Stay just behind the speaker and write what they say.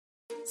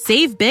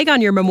Save big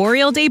on your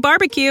Memorial Day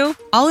barbecue,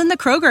 all in the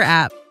Kroger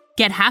app.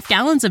 Get half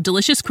gallons of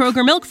delicious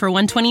Kroger milk for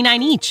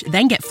 $1.29 each.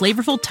 Then get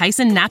flavorful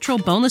Tyson natural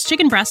boneless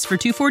chicken breasts for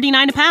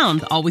 $2.49 a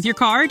pound, all with your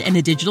card and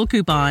a digital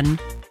coupon.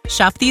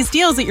 Shop these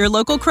deals at your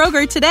local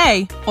Kroger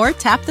today, or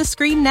tap the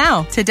screen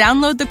now to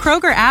download the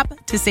Kroger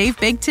app to save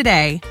big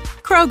today.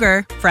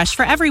 Kroger, fresh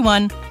for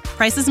everyone.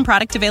 Prices and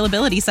product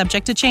availability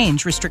subject to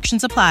change.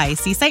 Restrictions apply.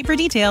 See site for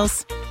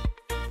details.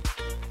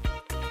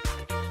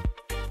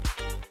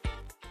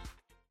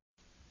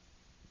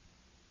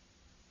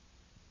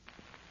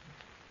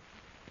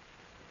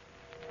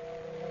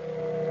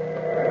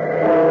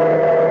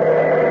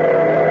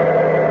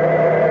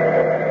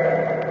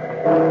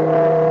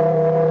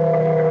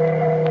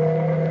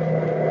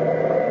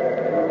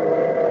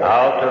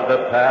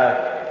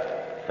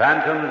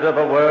 Phantoms of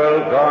a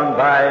world gone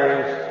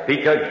by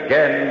speak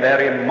again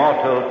their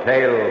immortal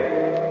tale,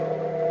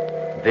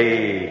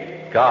 the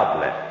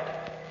Goblet.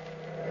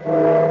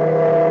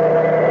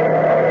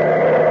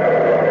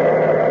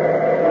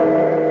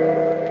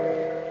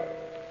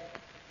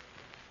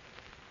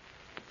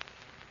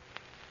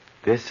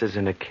 This is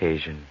an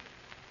occasion.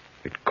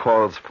 It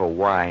calls for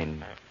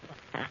wine.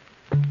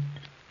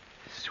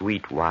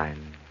 Sweet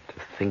wine, to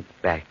think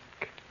back,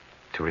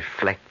 to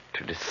reflect,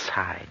 to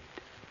decide.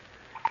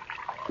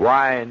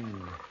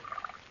 Wine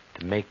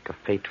to make a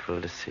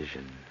fateful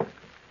decision.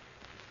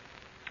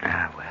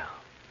 Ah, well.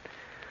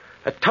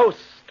 A toast,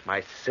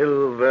 my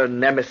silver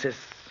nemesis.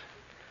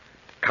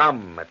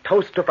 Come, a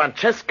toast to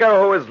Francesca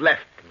who has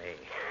left me.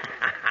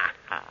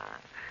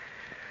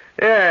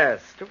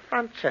 Yes, to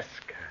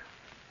Francesca.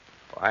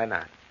 Why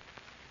not?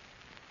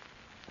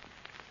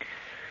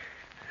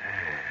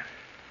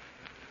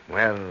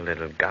 Well,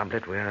 little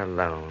Goblet, we're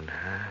alone,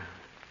 huh?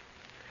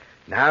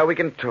 Now we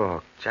can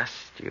talk,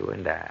 just you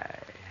and I,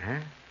 huh?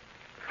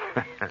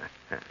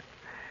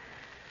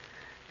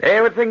 They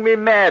would think me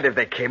mad if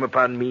they came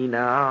upon me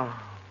now.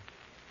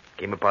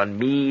 Came upon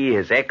me,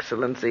 His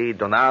Excellency,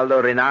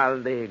 Donaldo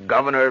Rinaldi,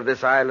 governor of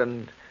this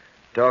island,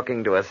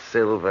 talking to a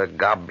silver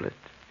goblet.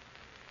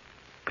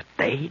 But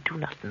they do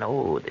not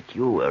know that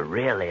you are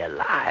really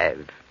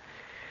alive,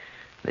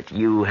 that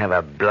you have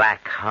a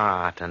black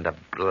heart and a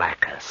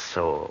blacker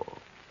soul.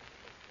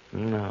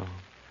 No.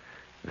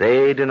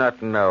 They do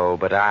not know,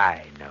 but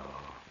I know.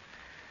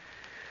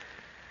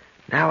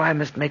 Now I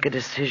must make a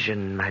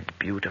decision, my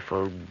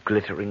beautiful,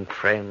 glittering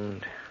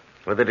friend,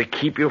 whether to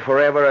keep you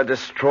forever or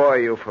destroy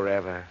you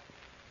forever,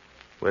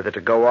 whether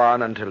to go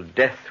on until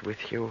death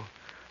with you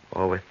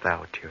or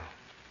without you.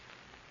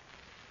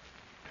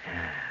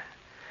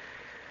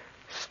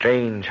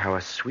 Strange how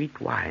a sweet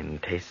wine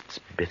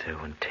tastes bitter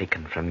when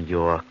taken from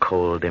your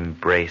cold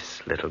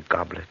embrace, little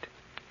Goblet.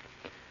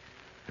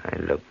 I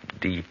look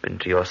deep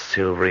into your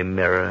silvery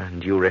mirror,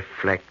 and you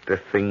reflect the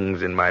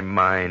things in my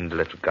mind,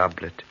 little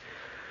Goblet,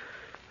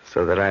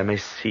 so that I may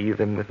see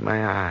them with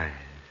my eyes.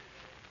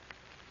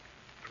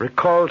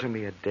 Recall to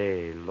me a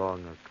day long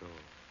ago.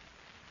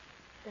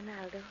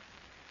 Donaldo,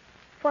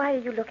 why are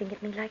you looking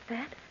at me like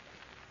that?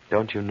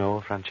 Don't you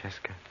know,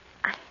 Francesca?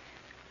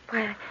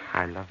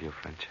 I love you,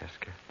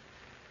 Francesca.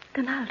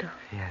 Donaldo.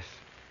 Yes,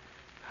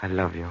 I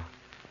love you.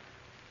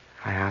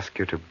 I ask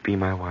you to be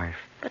my wife.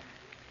 But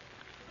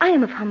I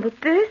am of humble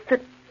birth, the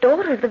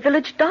daughter of the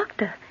village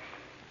doctor.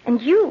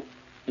 And you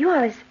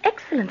are His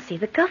Excellency,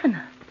 the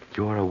governor.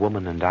 You are a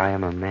woman and I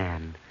am a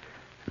man.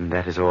 And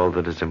that is all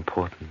that is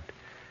important.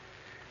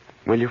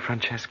 Will you,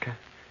 Francesca?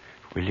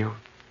 Will you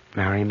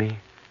marry me?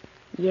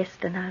 Yes,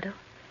 Donaldo.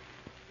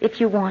 If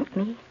you want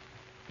me,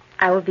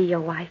 I will be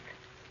your wife.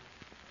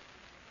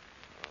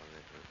 Oh,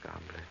 little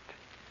Goblet.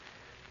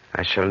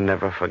 I shall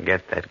never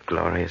forget that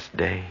glorious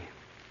day.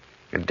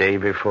 The day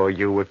before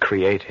you were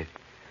created.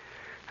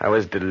 I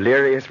was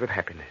delirious with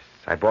happiness.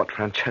 I bought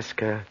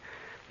Francesca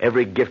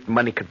every gift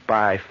money could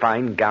buy,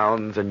 fine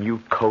gowns, a new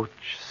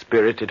coach,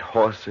 spirited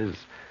horses.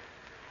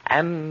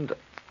 And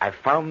I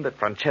found that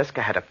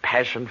Francesca had a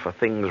passion for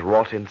things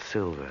wrought in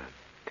silver.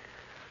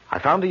 I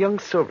found a young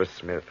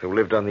silversmith who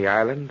lived on the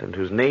island and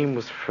whose name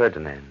was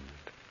Ferdinand,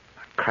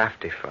 a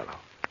crafty fellow.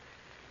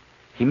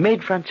 He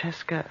made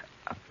Francesca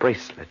a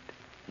bracelet.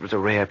 It was a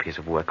rare piece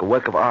of work, a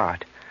work of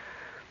art.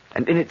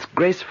 And in its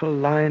graceful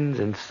lines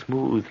and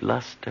smooth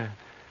luster,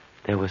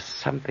 there was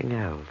something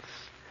else,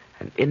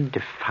 an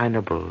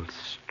indefinable,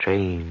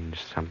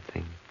 strange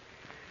something.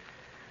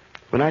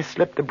 When I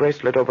slipped the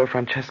bracelet over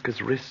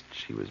Francesca's wrist,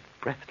 she was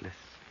breathless,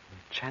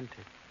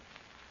 enchanted.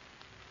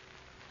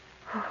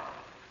 Oh,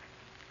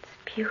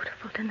 it's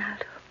beautiful,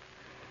 Donaldo.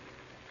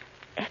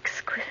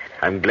 Exquisite.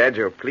 I'm glad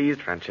you're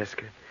pleased,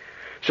 Francesca.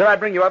 Shall I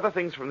bring you other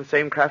things from the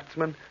same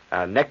craftsman?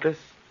 A necklace,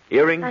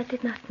 earrings? I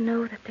did not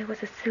know that there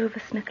was a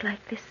silversmith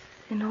like this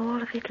in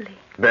all of Italy.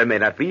 There may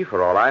not be,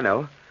 for all I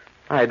know.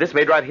 I had this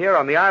made right here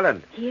on the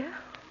island. Here?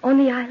 On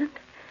the island?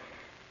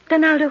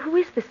 Donaldo, who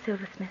is this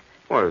silversmith?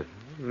 Well,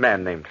 a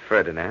man named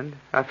Ferdinand.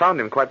 I found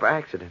him quite by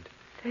accident.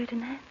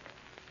 Ferdinand?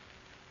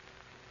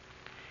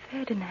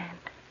 Ferdinand.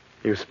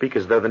 You speak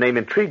as though the name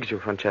intrigues you,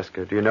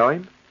 Francesca. Do you know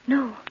him?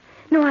 No,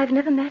 I've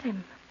never met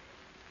him.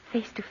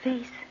 Face to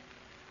face.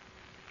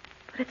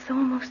 But it's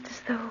almost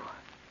as though...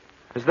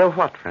 As though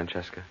what,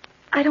 Francesca?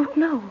 I don't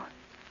know.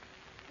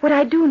 What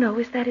I do know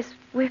is that his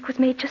work was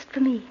made just for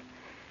me.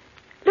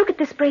 Look at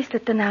this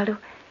bracelet, Donaldo.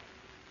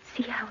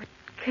 See how it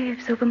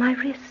curves over my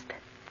wrist.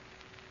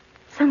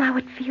 Somehow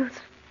it feels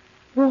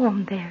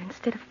warm there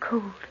instead of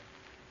cold.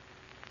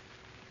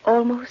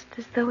 Almost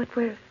as though it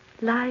were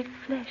live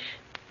flesh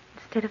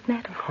instead of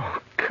metal. Oh,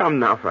 come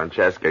now,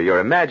 Francesca. You're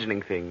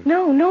imagining things.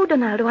 No,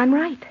 Donaldo, I'm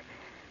right.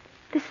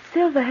 This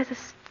silver has a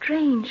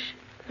strange,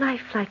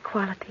 lifelike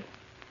quality.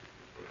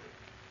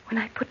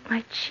 When I put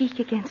my cheek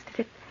against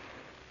it,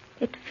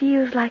 it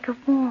feels like a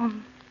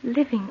warm,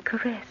 living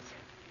caress.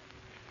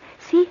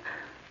 See?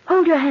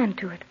 Hold your hand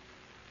to it.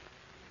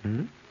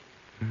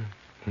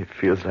 It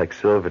feels like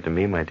silver to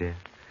me, my dear.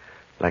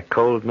 Like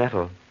cold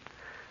metal.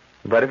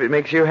 But if it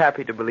makes you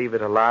happy to believe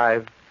it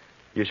alive,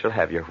 you shall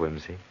have your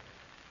whimsy.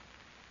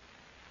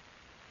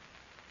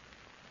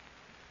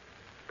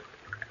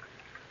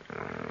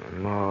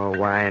 More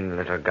wine,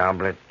 little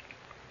goblet.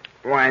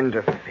 Wine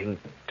to think,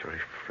 to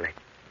reflect,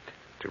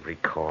 to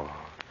recall.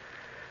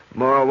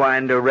 More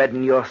wine to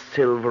redden your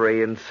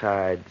silvery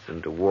insides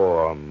and to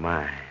warm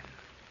mine.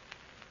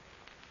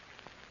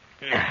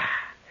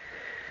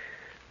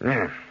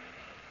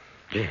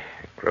 Gee, it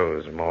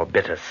grows more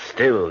bitter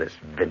still, this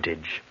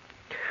vintage.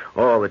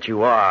 All that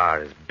you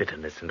are is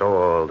bitterness, and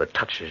all that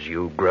touches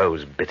you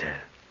grows bitter.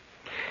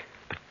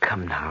 But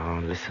come now,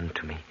 listen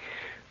to me.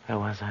 Where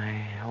was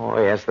I?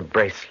 Oh, yes, the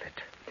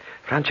bracelet.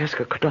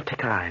 Francesca could not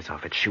take her eyes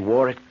off it. She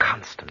wore it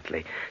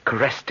constantly,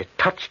 caressed it,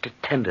 touched it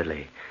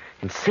tenderly,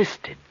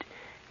 insisted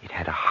it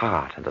had a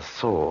heart and a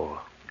soul.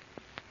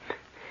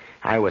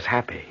 I was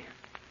happy.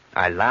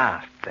 I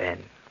laughed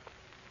then.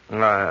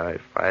 Ah,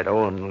 if I'd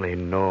only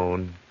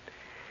known.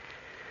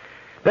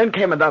 Then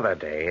came another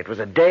day. It was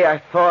a day I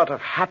thought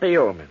of happy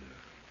omen.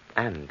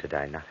 And did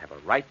I not have a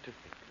right to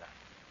think that?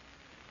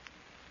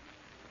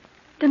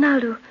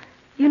 Donaldo,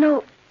 you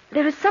know,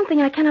 there is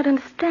something I cannot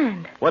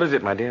understand. What is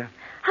it, my dear?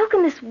 How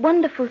can this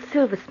wonderful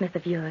silversmith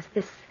of yours,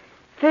 this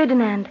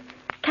Ferdinand,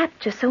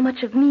 capture so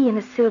much of me in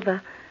his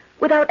silver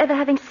without ever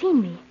having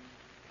seen me?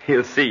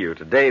 He'll see you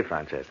today,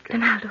 Francesca.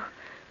 Donaldo,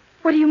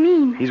 what do you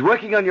mean? He's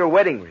working on your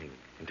wedding ring,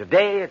 and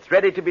today it's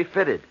ready to be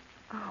fitted.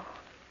 Oh,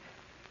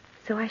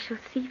 so I shall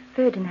see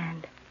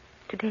Ferdinand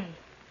today.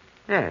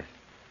 Yes.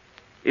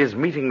 Is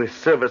meeting this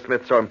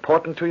silversmith so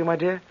important to you, my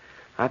dear?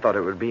 I thought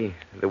it would be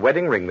the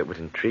wedding ring that would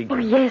intrigue you.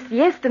 Oh,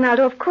 yes,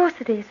 Donaldo, of course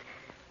it is.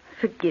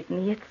 Forgive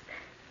me, it's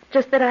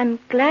just that I'm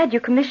glad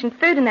you commissioned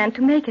Ferdinand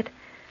to make it.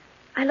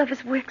 I love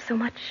his work so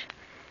much.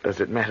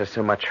 Does it matter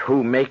so much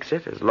who makes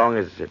it, as long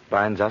as it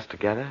binds us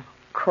together?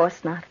 Of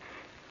course not.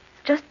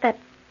 It's just that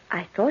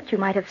I thought you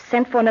might have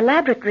sent for an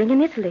elaborate ring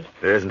in Italy.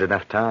 There isn't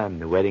enough time.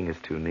 The wedding is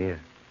too near.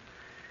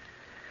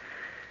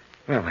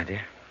 Well, my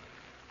dear,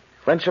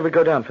 when shall we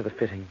go down for the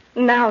fitting?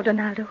 Now,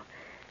 Donaldo.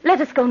 Let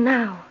us go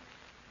now.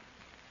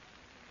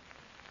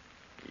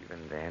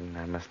 Even then,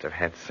 I must have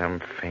had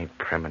some faint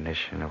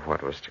premonition of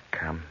what was to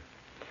come.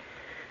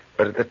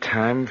 But at the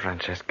time,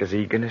 Francesca's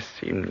eagerness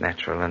seemed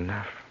natural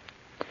enough.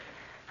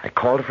 I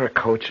called for a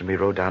coach and we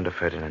rode down to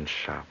Ferdinand's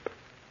shop.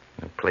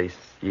 A place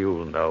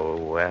you'll know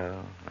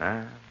well,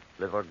 huh?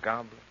 Little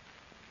Goblet.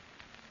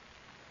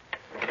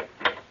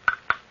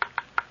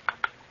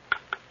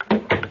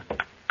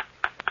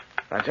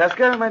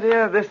 Francesca, my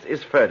dear, this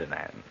is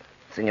Ferdinand.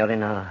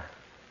 Signorina,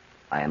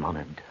 I am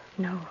honored.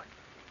 No.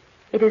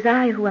 It is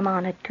I who am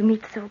honored to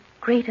meet so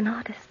great an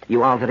artist.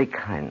 You are very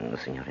kind,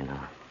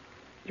 Signorina.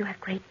 You have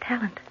great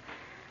talent.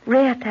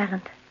 Rare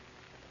talent.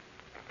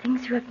 The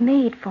things you have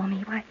made for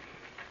me, why,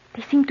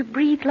 they seem to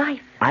breathe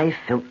life. I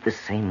felt the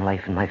same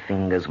life in my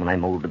fingers when I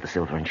molded the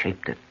silver and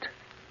shaped it.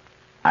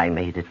 I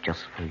made it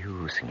just for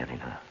you,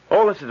 Signorina.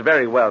 All this is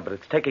very well, but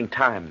it's taking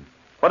time.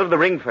 What of the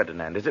ring,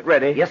 Ferdinand? Is it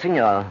ready? Yes,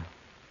 Signor.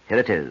 Here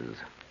it is.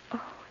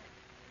 Oh,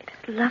 it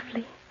is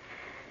lovely.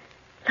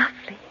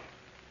 Lovely.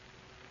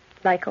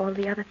 Like all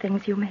the other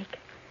things you make.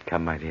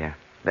 Come, my dear.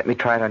 Let me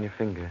try it on your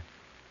finger.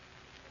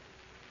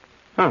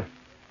 Huh.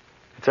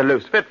 It's a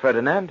loose fit,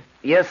 Ferdinand.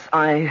 Yes,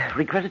 I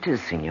regret it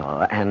is,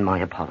 Signor, and my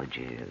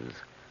apologies.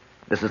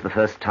 This is the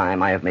first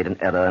time I have made an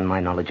error in my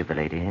knowledge of the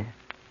lady.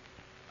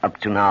 Up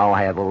to now,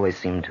 I have always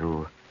seemed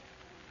to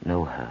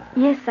know her.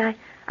 Yes, I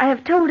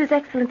have told His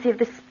Excellency of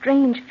this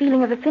strange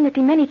feeling of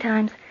affinity many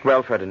times.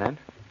 Well, Ferdinand,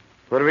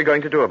 what are we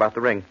going to do about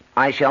the ring?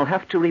 I shall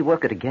have to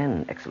rework it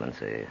again,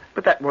 Excellency.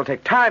 But that will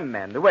take time,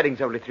 man. The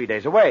wedding's only 3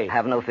 days away.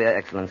 Have no fear,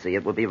 Excellency.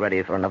 It will be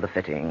ready for another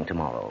fitting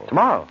tomorrow.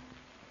 Tomorrow?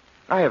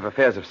 I have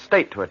affairs of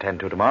state to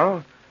attend to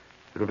tomorrow.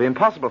 It will be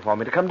impossible for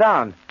me to come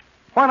down.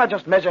 Why not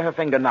just measure her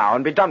finger now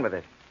and be done with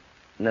it?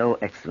 No,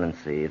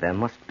 Excellency. There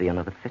must be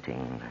another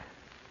fitting.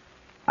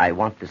 I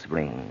want this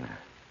ring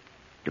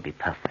to be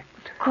perfect.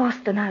 Of course,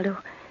 Donaldo.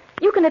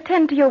 You can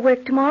attend to your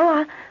work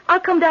tomorrow. I'll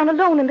come down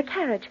alone in the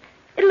carriage.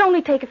 It'll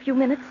only take a few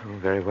minutes. Oh,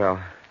 very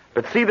well.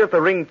 But see that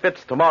the ring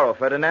fits tomorrow,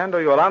 Ferdinand,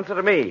 or you'll answer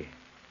to me.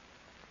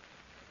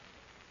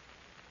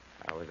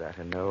 How was I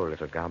to know,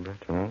 little Goblet?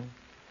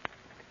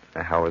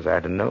 How was I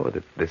to know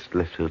that this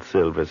little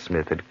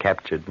silversmith had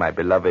captured my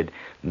beloved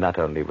not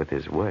only with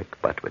his work,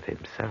 but with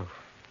himself?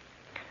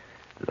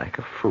 Like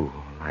a fool,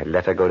 I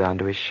let her go down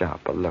to his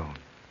shop alone.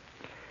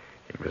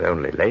 It was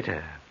only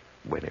later,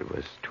 when it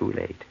was too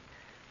late,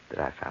 that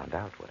I found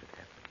out what had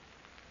happened.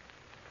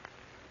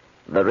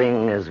 The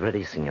ring is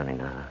ready,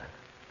 Signorina.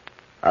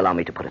 Allow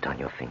me to put it on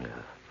your finger.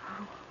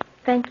 Oh,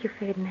 thank you,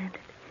 Ferdinand.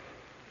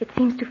 It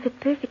seems to fit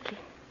perfectly.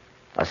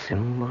 A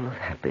symbol of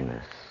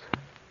happiness.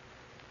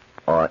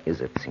 Or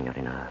is it,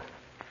 Signorina?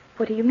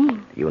 What do you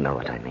mean? You know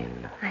what I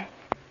mean.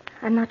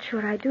 I'm not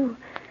sure I do.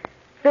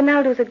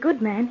 Ronaldo's a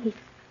good man. He's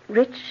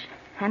rich,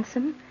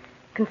 handsome,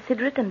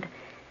 considerate, and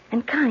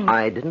kind.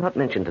 I did not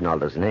mention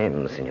Donaldo's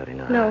name,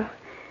 Signorina.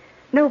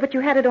 No, but you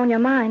had it on your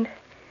mind.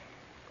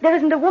 There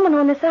isn't a woman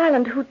on this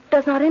island who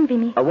does not envy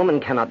me. A woman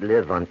cannot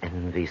live on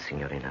envy,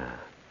 Signorina.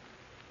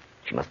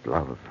 She must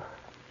love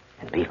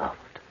and be loved.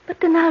 But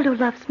Donaldo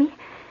loves me.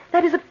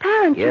 That is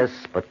apparent. Yes,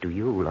 but do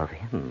you love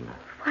him?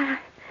 Why,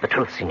 The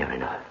truth,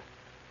 Signorina.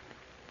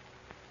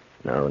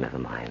 No, never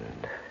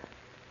mind.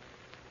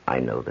 I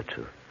know the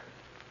truth.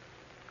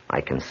 I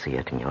can see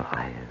it in your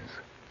eyes.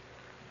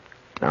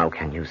 Now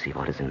can you see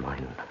what is in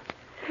mine?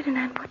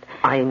 Ferdinand, what?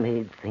 I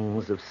made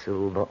things of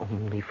silver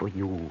only for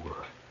you.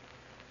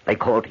 They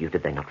called to you,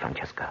 did they not,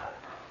 Francesca?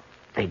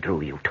 They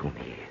drew you to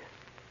me.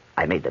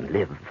 I made them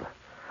live.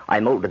 I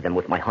molded them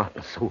with my heart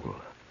and soul.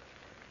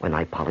 When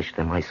I polished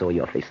them, I saw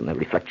your face in their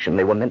reflection.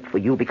 They were meant for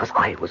you because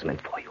I was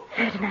meant for you.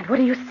 Ferdinand, what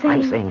are you saying?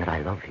 I'm saying that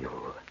I love you.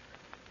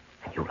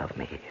 And you love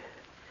me.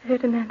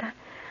 Ferdinand,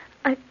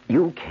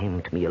 You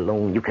came to me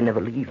alone. You can never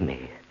leave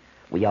me.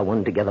 We are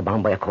one together,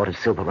 bound by a cord of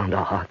silver round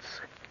our hearts.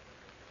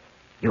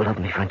 You love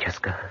me,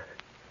 Francesca.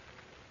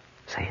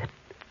 Say it.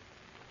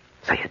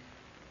 Say it.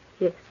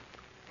 Yes.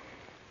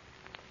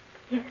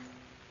 Yes.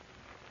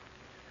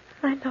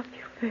 I love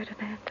you,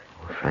 Ferdinand.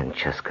 Oh,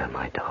 Francesca,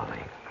 my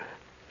darling.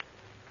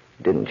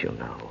 Didn't you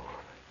know?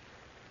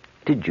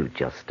 Did you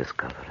just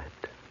discover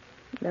it?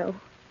 No.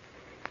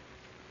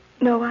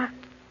 No,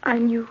 I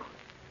knew.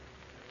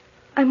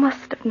 I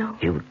must have known.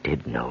 You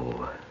did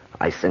know.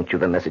 I sent you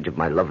the message of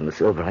my love and the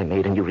silver I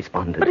made, and you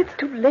responded. But it's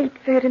too late,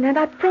 Ferdinand.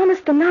 I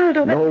promised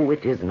Donaldo that... No,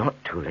 it is not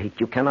too late.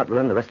 You cannot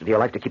learn the rest of your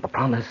life to keep a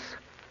promise.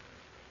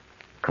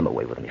 Come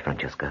away with me,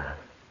 Francesca.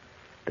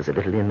 There's a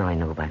little inn I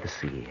know by the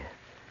sea.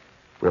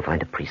 We'll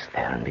find a priest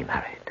there and be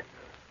married.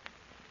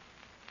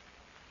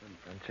 When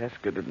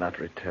Francesca did not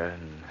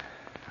return,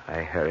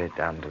 I hurried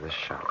down to the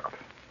shop.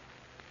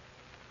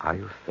 Are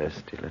you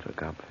thirsty, little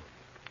Goblet?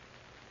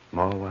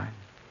 More wine?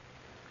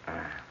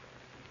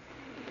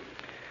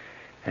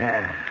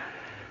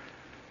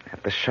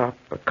 At the shop,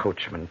 a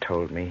coachman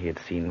told me he had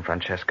seen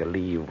Francesca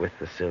leave with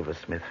the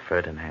silversmith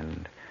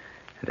Ferdinand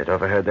and had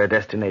overheard their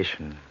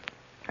destination.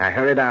 I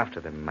hurried after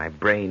them, my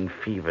brain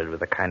fevered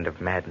with a kind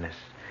of madness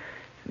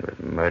and with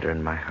murder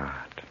in my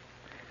heart.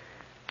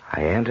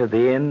 I entered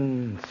the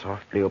inn and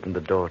softly opened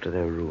the door to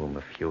their room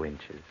a few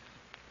inches.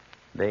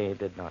 They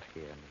did not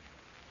hear me.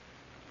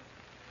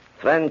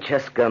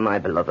 Francesca, my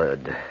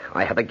beloved,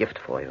 I have a gift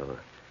for you.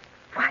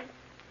 Why,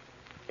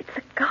 it's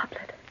a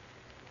goblet.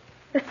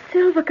 A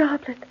silver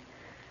goblet.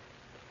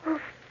 Oh,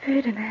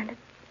 Ferdinand,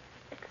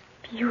 it's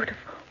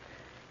beautiful.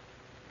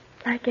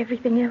 Like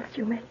everything else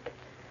you make.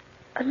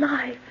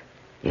 Alive.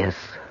 Yes.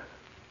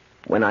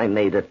 When I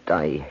made it,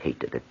 I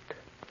hated it.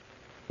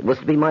 It was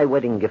to be my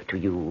wedding gift to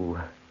you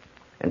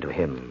and to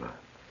him.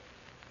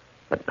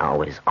 But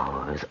now it is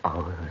ours.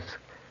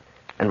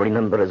 And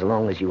remember, as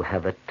long as you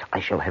have it, I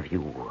shall have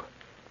you.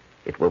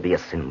 It will be a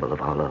symbol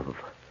of our love.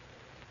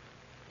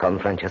 Come,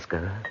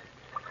 Francesca.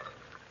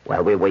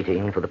 While we're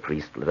waiting for the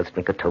priest, let us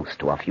make a toast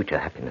to our future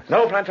happiness.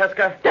 No,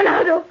 Francesca.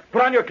 Donaldo!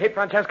 Put on your cape,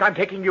 Francesca. I'm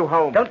taking you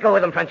home. Don't go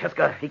with him,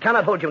 Francesca. He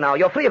cannot hold you now.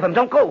 You're free of him.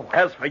 Don't go.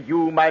 As for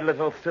you, my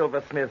little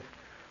silversmith,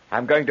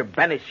 I'm going to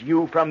banish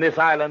you from this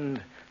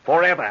island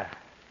forever.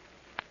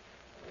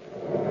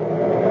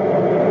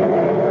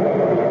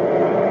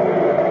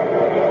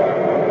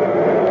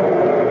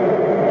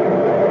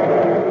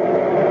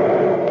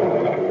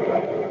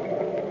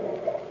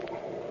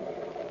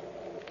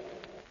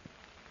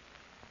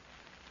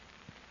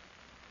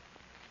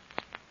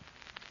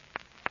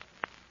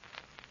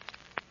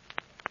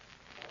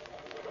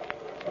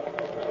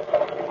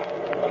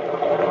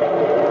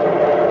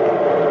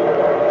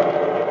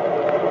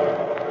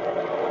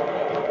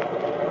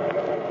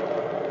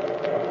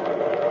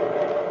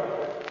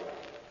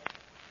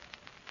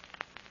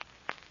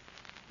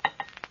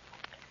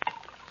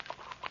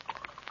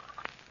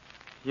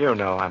 You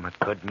know I'm a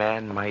good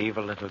man, my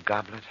evil little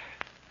Goblet.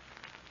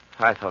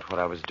 I thought what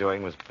I was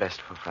doing was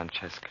best for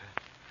Francesca.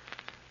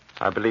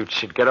 I believed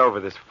she'd get over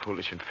this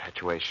foolish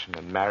infatuation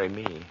and marry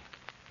me.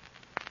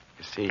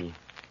 You see,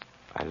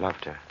 I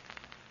loved her.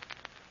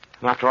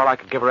 And after all, I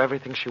could give her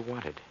everything she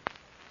wanted.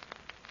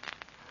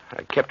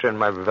 I kept her in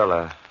my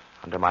villa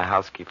under my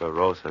housekeeper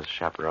Rosa's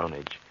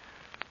chaperonage,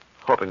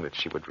 hoping that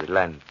she would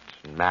relent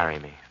and marry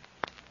me.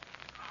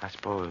 I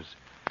suppose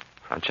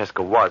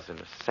Francesca was, in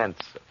a sense,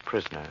 a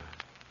prisoner.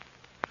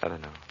 I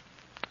don't know.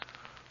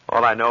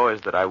 All I know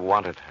is that I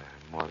wanted her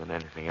more than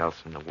anything else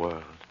in the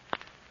world.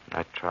 And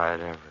I tried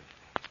everything.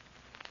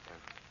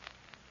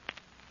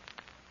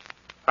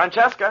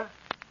 Francesca?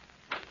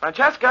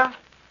 Francesca?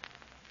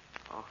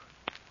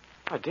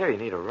 Oh, dear, you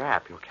need a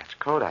wrap. You'll catch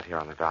cold out here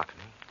on the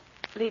balcony.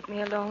 Leave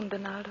me alone,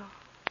 Donaldo.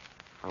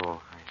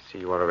 Oh, I see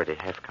you already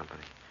have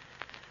company.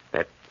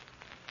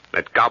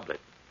 That goblet.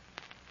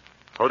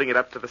 Holding it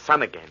up to the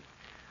sun again.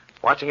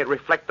 Watching it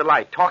reflect the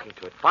light, talking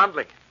to it,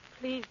 fondling it.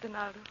 Please,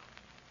 Donaldo.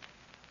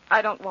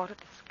 I don't want to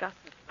discuss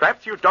it.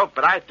 Perhaps you don't,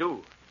 but I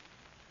do.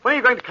 When are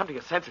you going to come to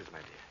your senses, my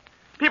dear?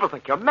 People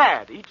think you're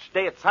mad. Each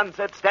day at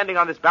sunset, standing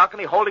on this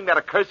balcony, holding that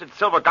accursed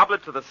silver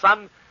goblet to the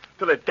sun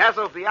till it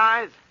dazzles the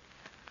eyes.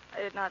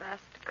 I did not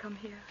ask to come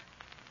here.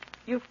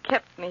 You've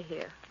kept me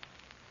here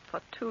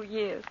for 2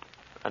 years.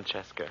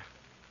 Francesca,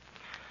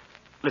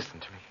 listen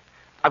to me.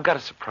 I've got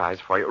a surprise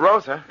for you.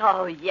 Rosa.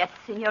 Oh, yes,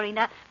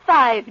 Signorina.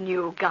 5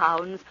 new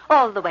gowns,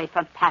 all the way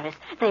from Paris.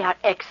 They are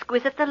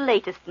exquisite, the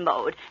latest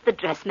mode. The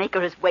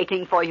dressmaker is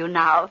waiting for you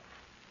now.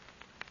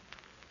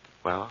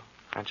 Well,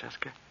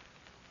 Francesca,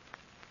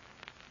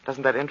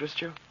 doesn't that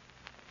interest you?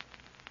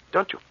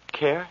 Don't you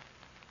care?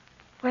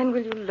 When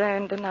will you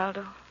learn,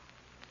 Donaldo?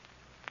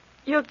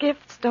 Your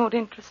gifts don't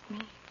interest me.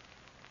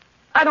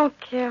 I don't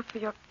care for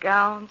your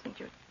gowns and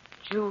your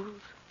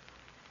jewels.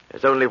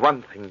 There's only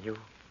one thing you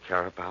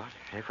care about,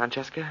 eh,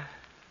 Francesca?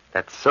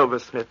 That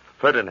silversmith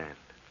Ferdinand.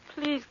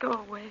 Please go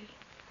away.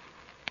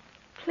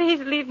 Please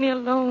leave me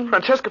alone.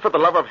 Francesca, for the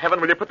love of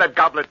heaven, will you put that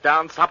goblet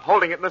down? Stop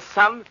holding it in the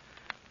sun.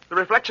 The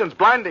reflection's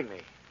blinding me.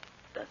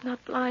 It does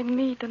not blind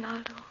me,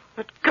 Donaldo.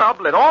 That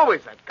goblet,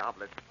 always that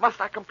goblet.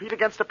 Must I compete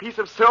against a piece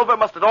of silver?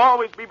 Must it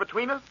always be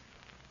between us?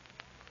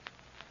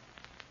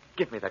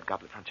 Give me that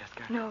goblet,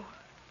 Francesca. No.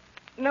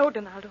 No,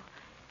 Donaldo.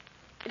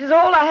 It is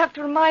all I have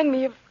to remind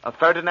me of... Of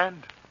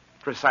Ferdinand?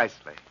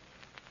 Precisely.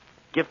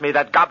 Give me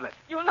that goblet.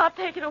 You'll not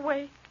take it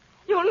away.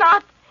 You'll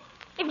not.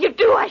 If you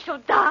do, I shall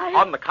die.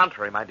 On the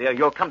contrary, my dear,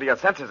 you'll come to your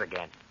senses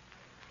again.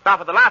 Now,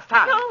 for the last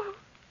time.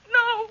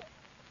 No.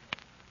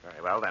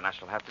 Very well, then I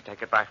shall have to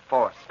take it by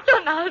force.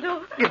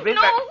 Donaldo. Give me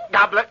no. that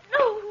goblet.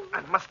 No.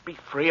 I must be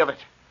free of it.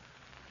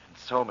 And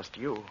so must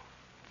you.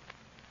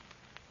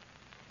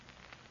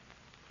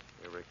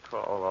 You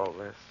recall all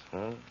this,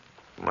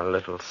 my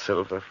little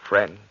silver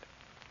friend?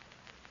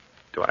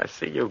 Do I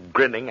see you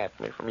grinning at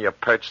me from your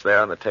perch there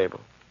on the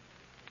table?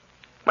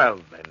 Well,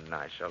 then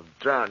I shall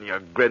drown your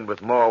grin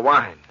with more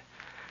wine.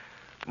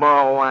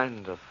 More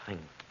wine to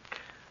think.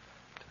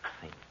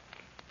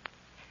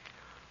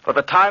 For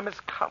the time has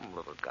come,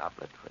 little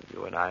goblet, when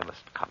you and I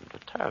must come to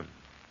terms,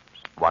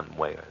 one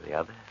way or the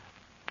other.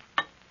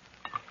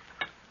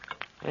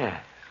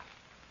 Yes.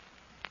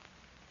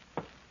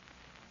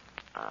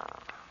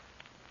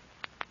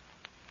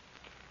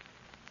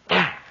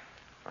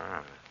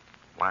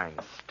 Wine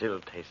still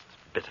tastes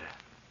bitter.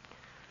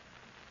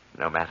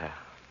 No matter.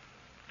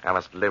 I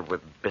must live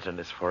with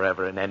bitterness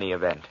forever in any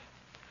event.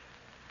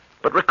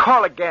 But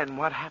recall again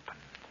what happened.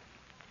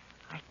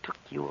 I took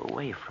you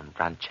away from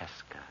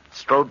Francesca,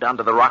 strode down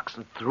to the rocks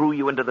and threw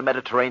you into the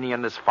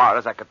Mediterranean as far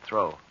as I could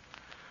throw.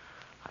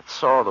 I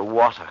saw the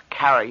water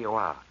carry you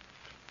out.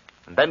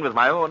 And then with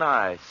my own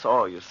eyes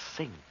saw you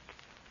sink.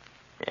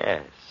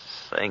 Yes,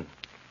 sink.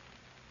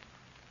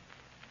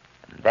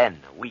 And then,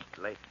 a week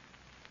later...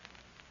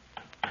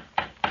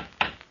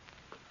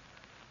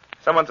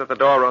 Someone's at the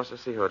door, Rosa.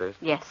 See who it is.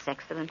 Yes,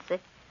 Excellency.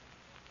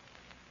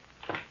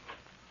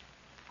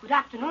 Good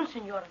afternoon,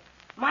 Senora.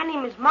 My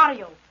name is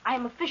Mario. I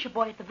am a fisher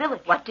boy at the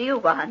village. What do you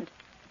want?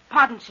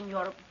 Pardon,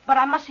 Senora, but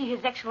I must see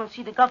His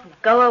Excellency the Governor.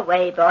 Go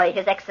away, boy.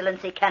 His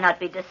Excellency cannot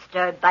be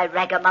disturbed by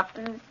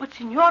ragamuffins. But,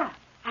 Senora,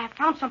 I have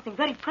found something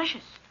very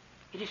precious.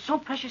 It is so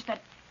precious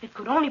that it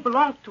could only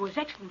belong to His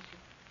Excellency.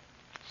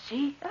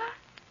 See?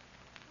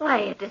 Why,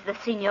 it is the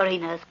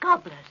Signorina's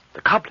goblet.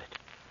 The goblet?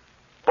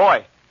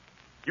 Boy,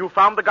 you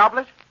found the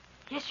goblet?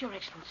 Yes, Your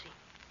Excellency.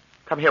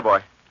 Come here,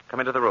 boy. Come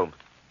into the room.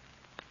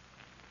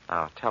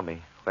 Now, tell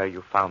me where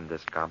you found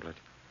this goblet.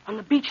 On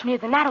the beach near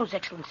the Narrows,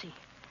 Excellency.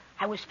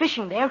 I was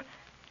fishing there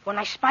when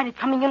I spied it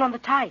coming in on the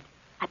tide.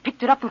 I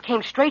picked it up and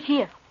came straight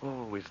here.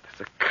 Oh, is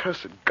this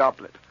accursed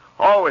goblet?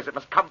 Always it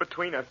must come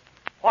between us.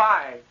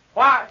 Why?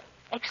 Why?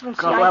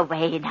 Excellency, Go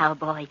away now,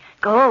 boy.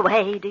 Go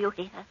away, do you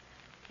hear?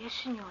 Yes,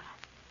 Senora.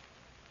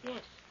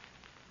 Yes.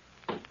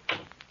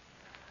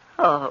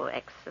 Oh,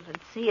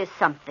 Excellency, is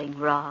something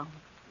wrong?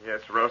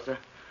 Yes, Rosa.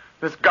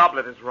 This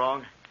goblet is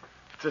wrong.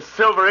 It's a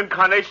silver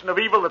incarnation of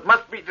evil that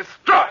must be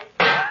destroyed.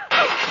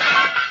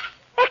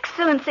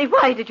 Excellency,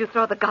 why did you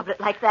throw the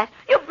goblet like that?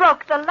 You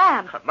broke the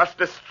lamp. I must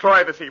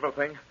destroy this evil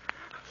thing.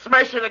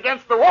 Smash it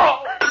against the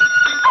wall.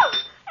 Oh,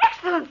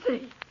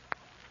 Excellency!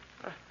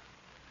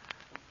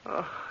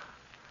 Oh,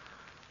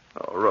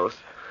 Rosa.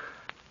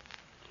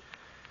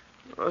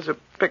 Rosa,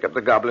 pick up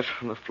the goblet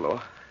from the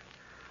floor.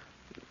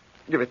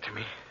 Give it to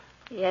me.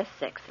 Yes,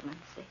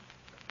 Excellency.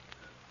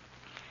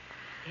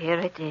 Here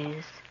it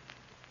is.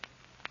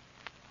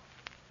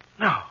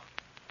 No.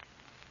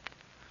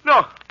 No.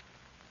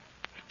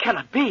 It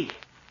cannot be.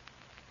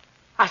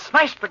 I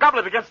smashed the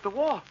goblet against the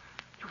wall.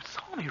 You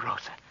saw me,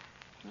 Rosa.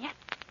 And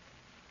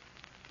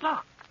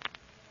look.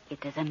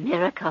 It is a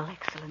miracle,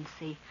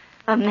 Excellency.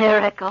 A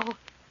miracle.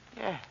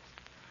 Yes,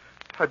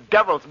 a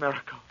devil's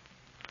miracle.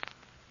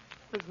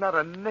 There's not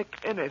a nick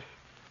in it,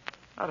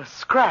 not a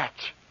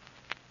scratch.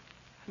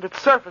 And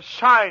its surface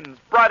shines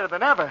brighter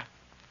than ever.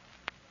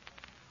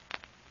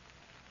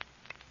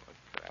 What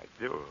could I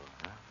do,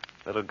 huh?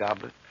 Little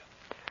Goblet?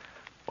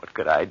 What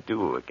could I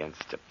do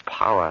against a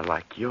power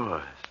like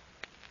yours?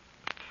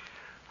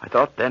 I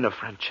thought then of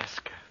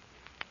Francesca.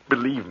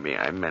 Believe me,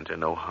 I meant her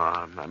no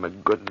harm. I'm a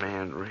good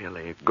man,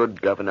 really. A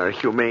good governor, a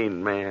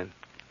humane man.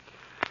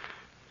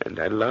 And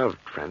I loved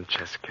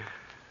Francesca.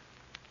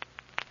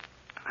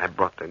 I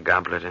brought the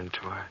goblet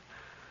into her.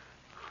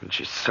 When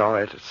she saw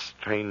it, a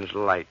strange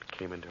light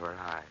came into her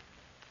eye.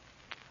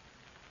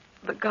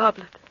 The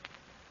goblet.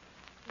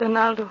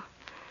 Donaldo,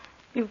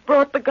 you've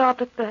brought the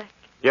goblet back.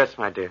 Yes,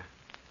 my dear.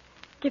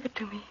 Give it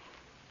to me.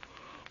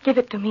 Give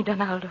it to me,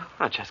 Donaldo.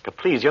 Francesca,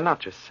 please, you're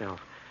not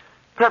yourself.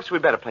 Perhaps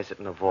we'd better place it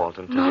in the vault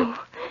until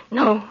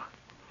No.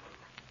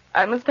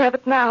 I must have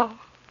it now.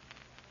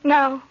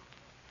 Now.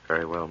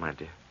 Very well, my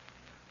dear.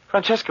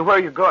 Francesca, where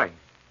are you going?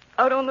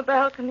 Out on the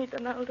balcony,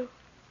 Donaldo.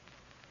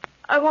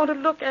 I want to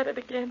look at it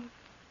again.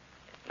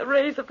 The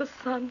rays of the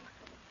sun.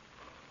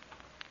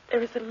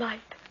 There is a light.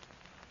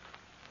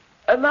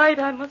 A light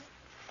I must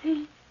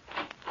see.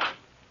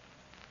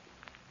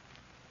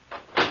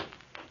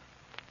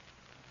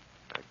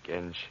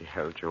 Again she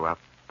held you up,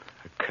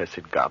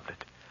 accursed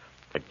goblet.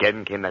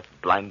 Again came that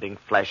blinding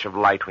flash of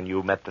light when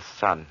you met the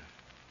sun.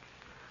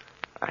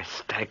 I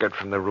staggered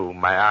from the room,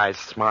 my eyes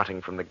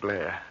smarting from the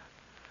glare.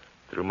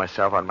 Threw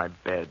myself on my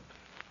bed,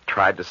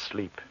 tried to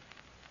sleep,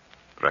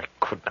 but I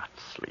could not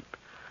sleep.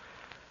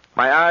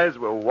 My eyes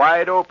were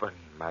wide open,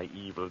 my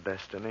evil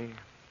destiny.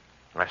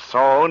 I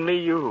saw only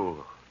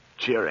you,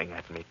 jeering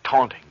at me,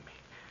 taunting me,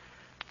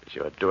 as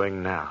you are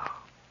doing now.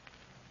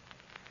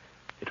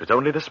 It was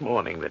only this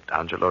morning that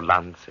Angelo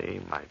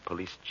Lanzi, my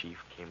police chief,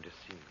 came to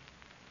see me.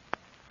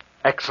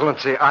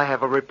 Excellency, I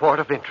have a report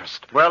of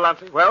interest. Well,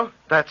 Lanzi, well?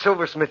 That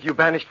silversmith you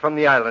banished from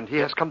the island, he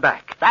has come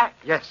back. Back?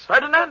 Yes.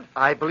 Ferdinand?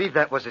 I believe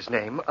that was his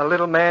name. A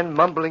little man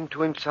mumbling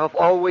to himself,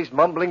 always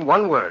mumbling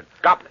one word.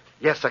 Goblet.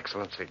 Yes,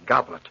 Excellency,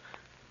 Goblet.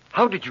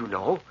 How did you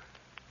know?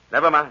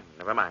 Never mind.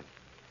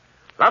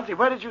 Lanzi,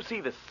 where did you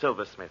see this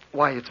silversmith?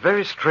 Why, it's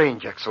very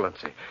strange,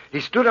 Excellency.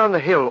 He stood on the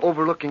hill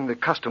overlooking the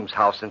customs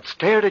house and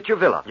stared at your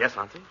villa. Yes,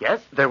 Lanzi,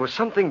 yes? There was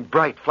something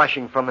bright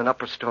flashing from an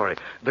upper story,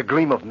 the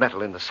gleam of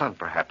metal in the sun,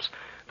 perhaps.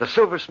 The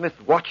silversmith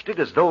watched it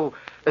as though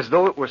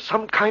it were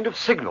some kind of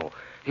signal.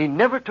 He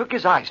never took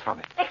his eyes from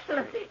it.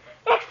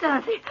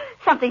 Excellency,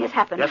 something has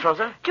happened. Yes,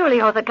 Rosa?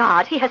 Giulio the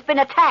guard, he has been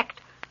attacked.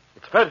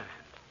 It's Ferdinand.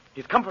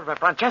 He's come for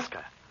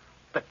Francesca.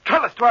 The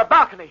trellis to our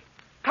balcony.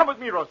 Come with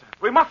me, Rosa.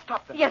 We must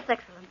stop them. Yes,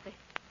 Excellency.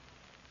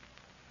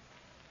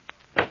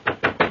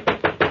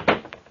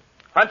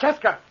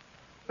 Francesca!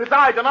 It's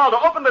I, Donaldo.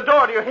 Open the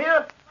door, do you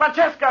hear?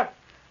 Francesca!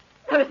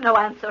 There is no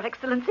answer,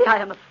 Excellency. I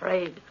am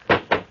afraid.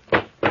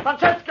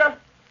 Francesca!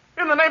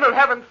 In the name of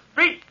heaven,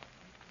 speak!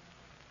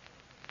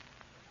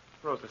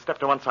 Rosa, step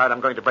to one side. I'm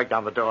going to break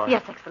down the door.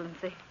 Yes,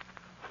 Excellency.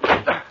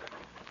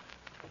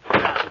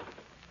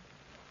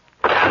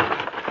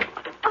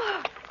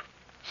 Oh,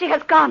 she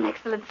has gone,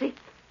 Excellency.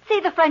 See,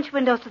 the French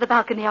windows to the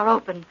balcony are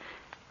open.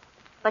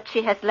 But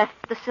she has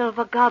left the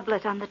silver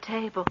goblet on the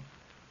table.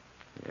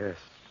 Yes,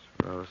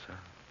 Rosa.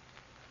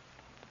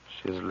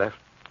 She's left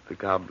the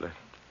goblet.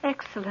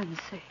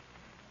 Excellency,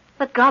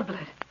 the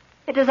goblet.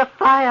 It is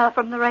afire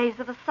from the rays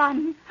of the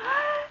sun.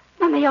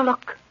 Mamma,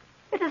 look.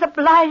 It is a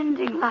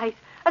blinding light.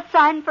 A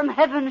sign from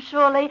heaven,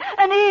 surely.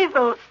 An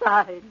evil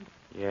sign.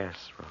 Yes,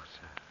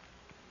 Rosa.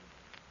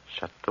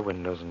 Shut the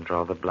windows and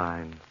draw the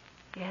blinds.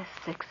 Yes,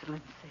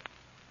 Excellency.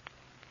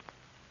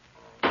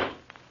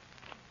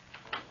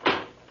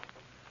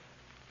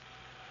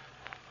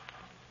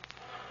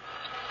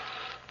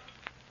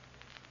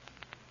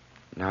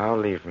 Now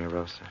leave me,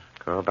 Rosa.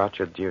 Go about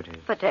your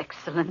duties. But,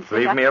 Excellency...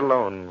 Leave me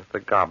alone with the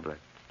goblet.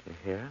 You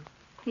hear?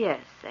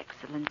 Yes,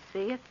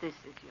 Excellency, if this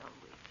is your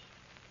wish.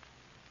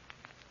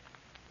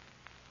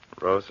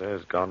 Rosa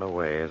has gone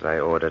away as I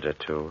ordered her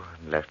to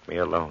and left me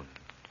alone.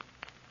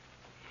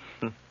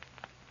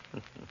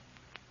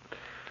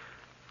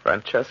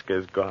 Francesca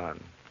is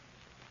gone.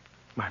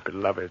 My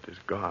beloved is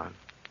gone.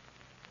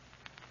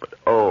 But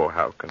oh,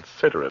 how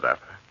considerate of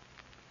her.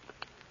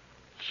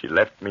 She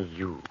left me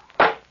you.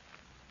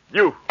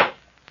 You!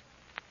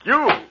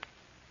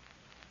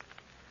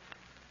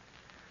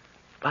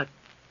 But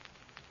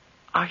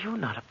are you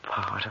not a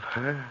part of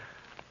her?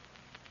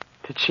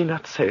 Did she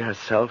not say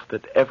herself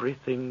that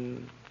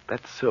everything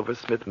that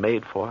silversmith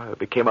made for her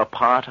became a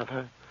part of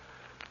her?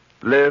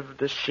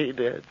 Lived as she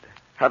did,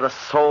 had a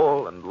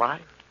soul and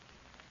life?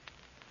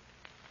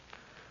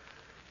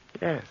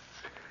 Yes,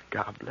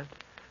 Goblet.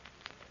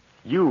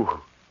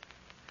 You.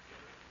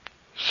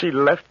 She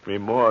left me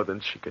more than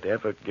she could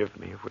ever give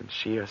me when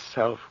she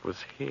herself was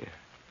here.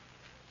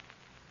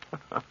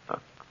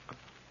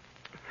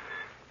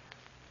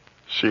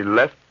 She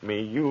left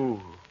me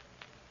you.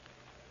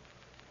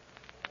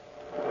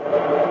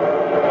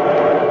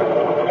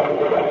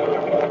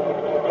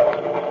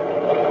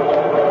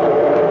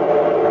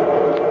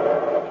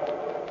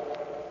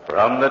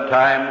 From the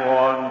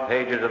time-worn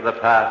pages of the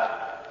past,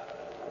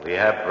 we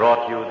have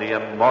brought you the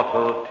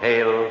immortal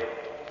tale,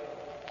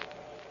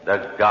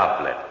 The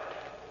Goblet.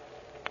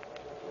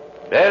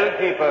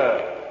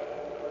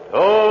 Bellkeeper,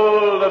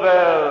 toll the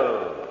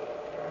bell.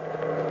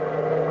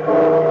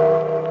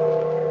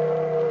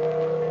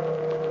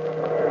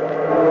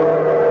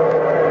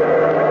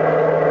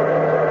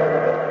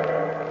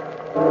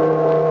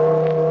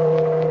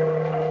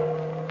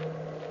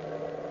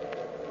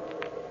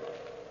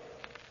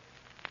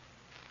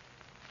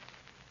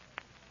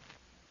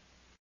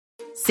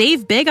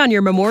 Save big on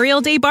your Memorial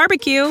Day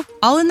barbecue,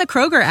 all in the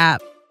Kroger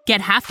app.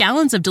 Get half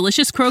gallons of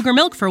delicious Kroger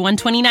milk for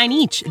 $1.29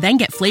 each. Then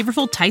get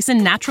flavorful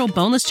Tyson natural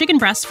boneless chicken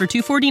breasts for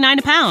 $2.49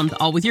 a pound,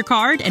 all with your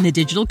card and a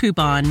digital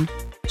coupon.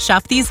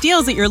 Shop these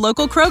deals at your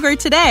local Kroger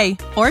today,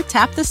 or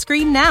tap the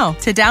screen now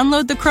to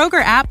download the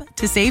Kroger app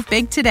to save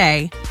big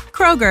today.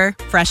 Kroger,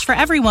 fresh for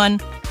everyone.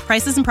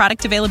 Prices and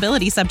product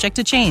availability subject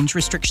to change.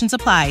 Restrictions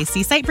apply.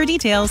 See site for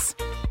details.